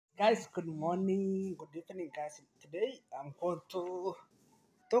Guys, good morning, good evening, guys. Today I'm going to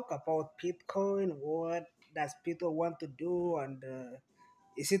talk about Bitcoin. What does Bitcoin want to do, and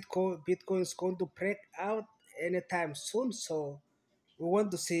is it Bitcoin is going to break out anytime soon? So we want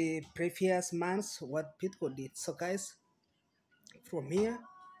to see previous months what Bitcoin did. So, guys, from here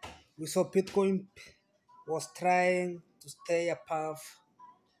we saw Bitcoin was trying to stay above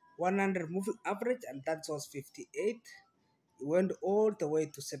 100 moving average, and that was 58. It went all the way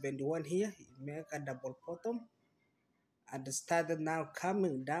to 71 here. It make a double bottom and started now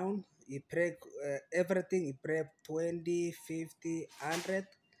coming down. It break everything. It break 20, 50, 100.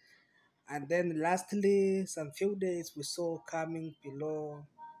 And then lastly, some few days we saw coming below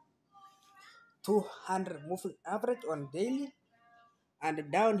 200 moving average on daily.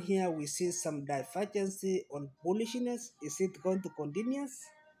 And down here we see some divergency on bullishness. Is it going to continue?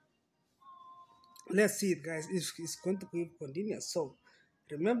 Let's see it, guys. It's going to be continuous. So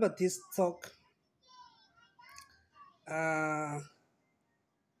remember this talk. Uh,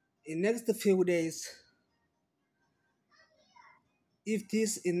 in next few days, if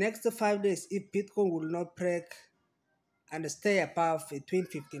this in next 5 days, if Bitcoin will not break and stay above between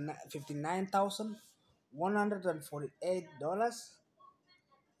 59,148 dollars,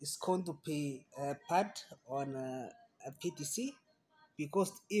 it's going to be a part on a BTC,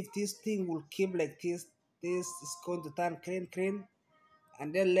 because if this thing will keep like this is going to turn green,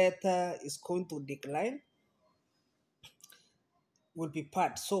 and then later it's going to decline, will be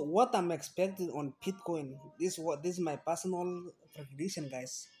part. So what I'm expecting on Bitcoin, this is my personal prediction,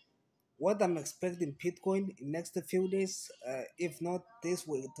 guys. What I'm expecting Bitcoin in next few days, if not this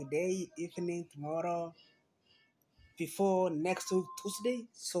week, today evening, tomorrow, before next week Tuesday.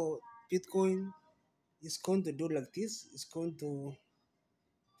 So Bitcoin is going to do like this. It's going to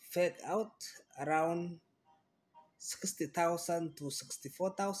fade out around 60,000 to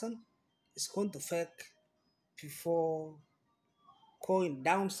 64,000. It's going to fake before going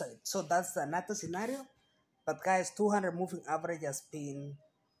downside. So that's another scenario. But guys, 200 moving average has been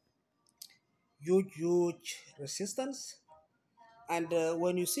huge resistance. And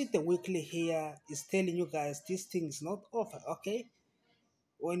when you see the weekly here, it's telling you guys this thing is not over. Okay,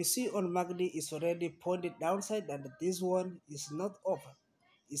 when you see on MACD, it's already pointed downside, and this one is not over.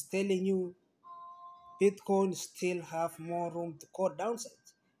 It's telling you Bitcoin still have more room to go downside.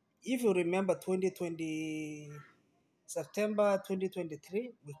 If you remember 2020, September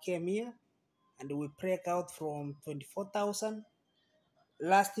 2023, we came here and we break out from 24,000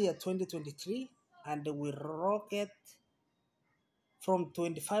 last year 2023, and we rocket from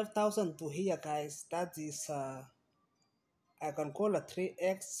 25,000 to here, guys. That is I can call a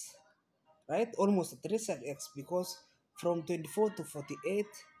 3x, right? Almost a 3x, because from 24 to 48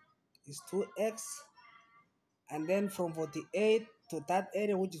 is 2x, and then from 48 to that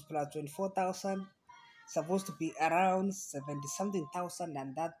area, which is plus 24,000, supposed to be around 70 something thousand,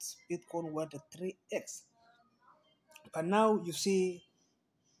 and that's Bitcoin went to 3x. But now you see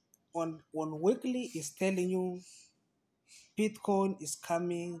on weekly is telling you Bitcoin is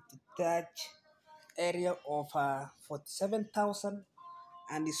coming to touch area of 47,000,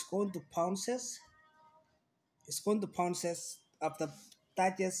 and it's going to pounces. It's going to pounces after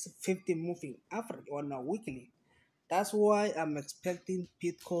touches 50 moving average on a weekly. That's why I'm expecting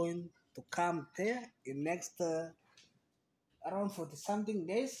Bitcoin to come there in next around 40 something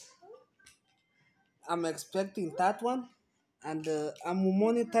days. I'm expecting that one, and I'm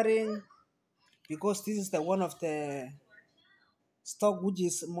monitoring, because this is the one of the stock which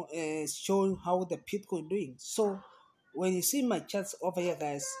is showing how the Bitcoin doing. So when you see my charts over here,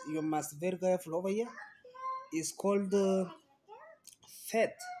 guys, you must be very careful over here. It's called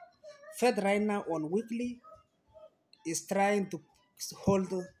Fed. Fed right now on weekly is trying to hold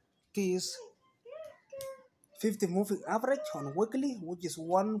this 50 moving average on weekly, which is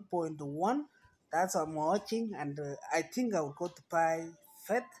 1.1. That's I'm watching, and I think I will go to buy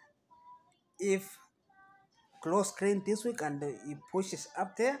Fed if close screen this week and it pushes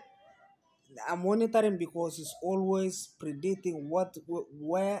up there. I'm monitoring, because it's always predicting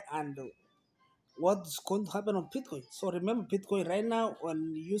where, and what's going to happen on Bitcoin. So remember, Bitcoin right now,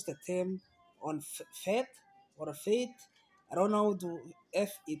 when you use the term on Fed or a Fed, I don't know, to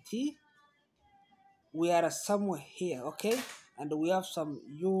FET, we are somewhere here, okay? And we have some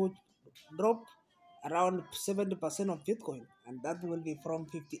huge drop around 70% of Bitcoin, and that will be from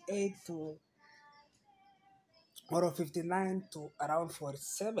 58 to or 59 to around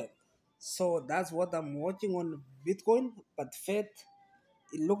 47. So that's what I'm watching on Bitcoin. But Fed,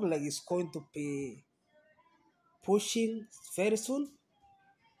 it looks like it's going to be pushing very soon.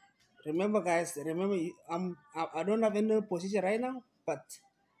 Remember, guys, remember, I don't have any position right now, but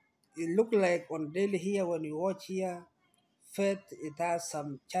it look like on daily here when you watch here, Fed it has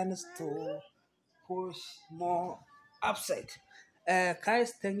some chance to push more upside.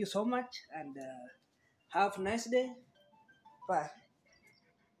 Guys, thank you so much and have a nice day. Bye.